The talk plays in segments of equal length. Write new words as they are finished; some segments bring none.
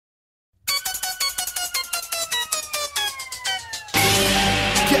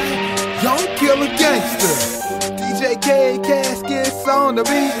KK caskets on the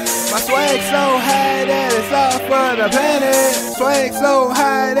beat. My swag so high that it's all for the planet. Swag so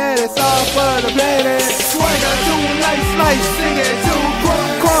high that it's all for the planet. Swagger too nice, sing it too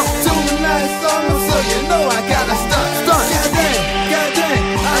crunk, too nice on them, so you know I gotta stunt. Goddamn,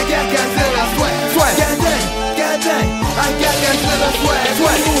 I got GodZilla swag. Goddamn, I got GodZilla swag.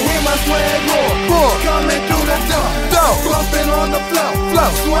 You hear my swag roar, coming through the door, bumping on the floor,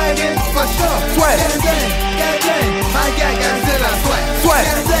 swagging for sure. Goddamn, I got GodZilla swag.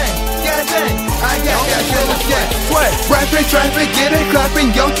 Goddamn, I got GodZilla swag. Rapping, trapping, get it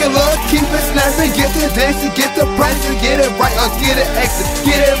clapping, YoungKillaG, keep it snapping, get the dancing, get the pricing, get it right or get it exit,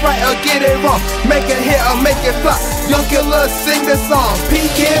 get it right or get it wrong, make it hit or make it flop. YoungKillaG sing the song,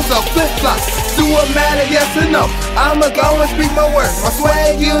 pecans or flip-flops. Do it matter, yes or no? I'ma go and speak my words. My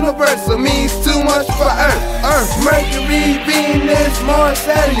swag universal means too much for Earth, Mercury, Venus, Mars,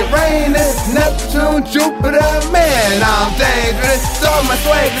 Saturn, Uranus, Neptune, Jupiter. Man, I'm dangerous. So my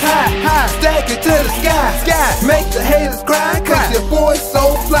swag is high, stack it to the sky. Make the haters cry, cause your boy's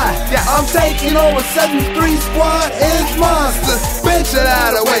so fly. I'm taking over 73 squad, it's monster. Bench it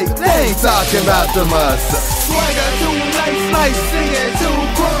out of the way, they ain't talking about the monster. Swagger too nice, sing it too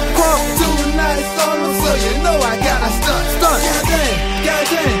crunk, too nice on them, so you know I gotta stunt.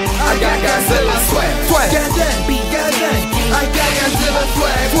 Goddamn, I got GodZilla swag. Goddamn, I got GodZilla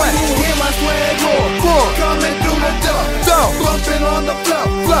swag. You hear my swag roar, coming through the door, bumping on the floor,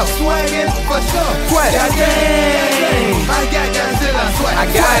 swagging for sure. Goddamn, I got GodZilla swag. I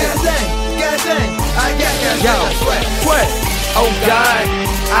got it. Goddamn, I got GodZilla swag. Oh God,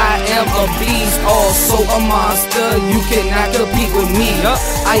 I am a beast, also a monster. You cannot compete with me.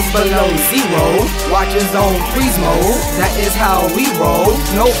 Ice below zero, watch his own freeze mode. That is how we roll.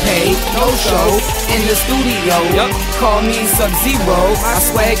 No pay, no show. In the studio, call me Sub-Zero. My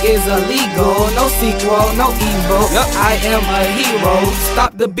swag is illegal, no sequel, no evil. I am a hero.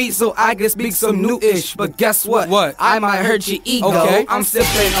 Stop the beat so I can speak some new-ish. But guess what? I might hurt your ego. I'm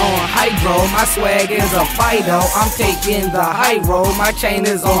sipping on hydro. My swag is a Fido. I'm taking the high road. My chain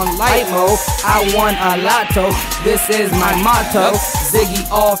is on light mode. I won a lotto. This is my motto. Ziggy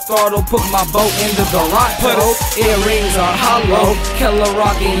all throttle. Put my boat in the Toronto. Earrings are hollow. Killer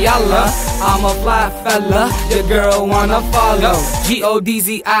rockin' yalla. I'm a fly fella. Your girl wanna follow.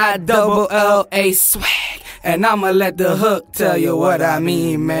 GodZilla swag. And I'ma let the hook tell you what I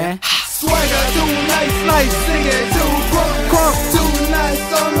mean, man. Swagger too nice, sing it too crunk, too nice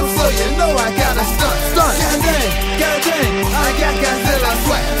on them, so you know I gotta stunt. Goddamn, I got GodZilla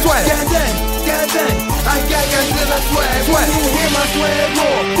swag. Goddamn, I got GodZilla swag. You hear my swag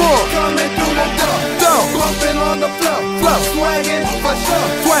roar, coming through the door, bumping on the floor, swagging for sure.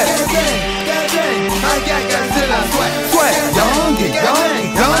 Goddamn, I got GodZilla swag.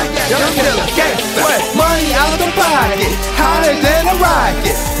 YoungKillaG gangsta. Money out the pocket, hotter than a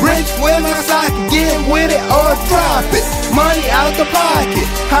rocket. Rich with my socket, get with it or drop it. Money out the pocket,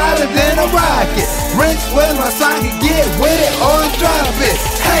 hotter than a rocket. Rich with my socket, get with it or drop it.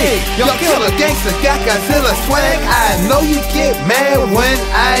 Hey, YoungKillaG gangsta got GodZilla swag. I know you get mad when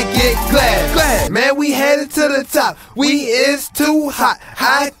I get glad. Man, we headed to the top. We is too hot.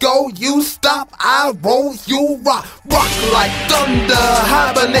 I go, you stop. I roll, you rock. Rock like thunder,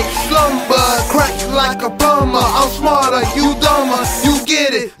 hibernate, slumber, crack like a plumber. I'm smarter, you dumber. You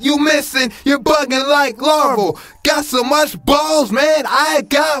get it, you missing, you're bugging like Larval. Got so much balls, man, I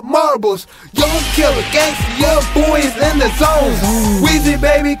got marbles. YoungKillaG gangsta, your boy is in the zone. Weezy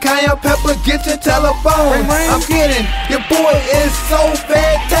baby, cayenne pepper, get your telephone. I'm kidding, your boy is so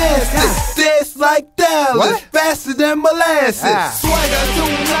fantastic. This like Dallas, faster than molasses. Swagger too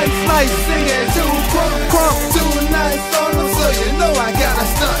nice, sing it too crunk, too nice on them, so you know I gotta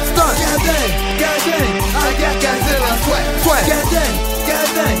stunt. Goddamn, I got GodZilla swag.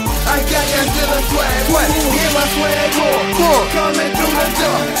 Goddamn, I got GodZilla swag. You hear my swag roar, coming through the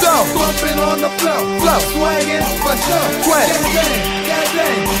door, bumping on the floor, swagging for sure.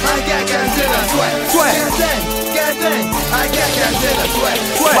 Goddamn, I got GodZilla swag. Goddamn, I got GodZilla swag.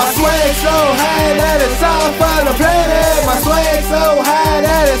 My swag so high that it's all for the planet. My swag so high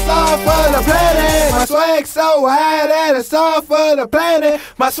that it's all for the planet. My swag so high that it's all for the planet.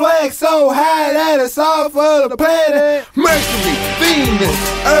 My swag so high that it's all for the planet. Mercury, Venus,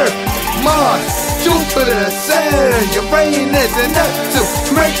 Earth, Mars, Jupiter, Saturn, Uranus, and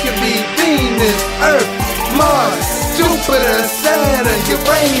Neptune. Mercury, Venus, Earth, Mars, Jupiter, Saturn,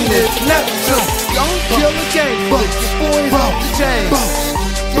 Uranus, Neptune. YoungKillaG gang, boss, boys off the chain.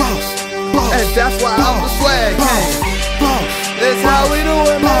 Boss, and that's why I'm the swag king. That's how we do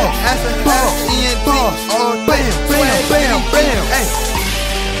it, man. S-A-S-E-N-T, bam, hey.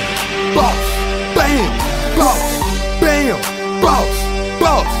 Boss, bam, boss. boss,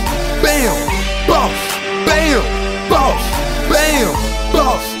 boss, bam, boss, bam, boss, bam,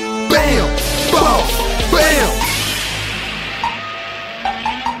 boss, bam, boss, bam.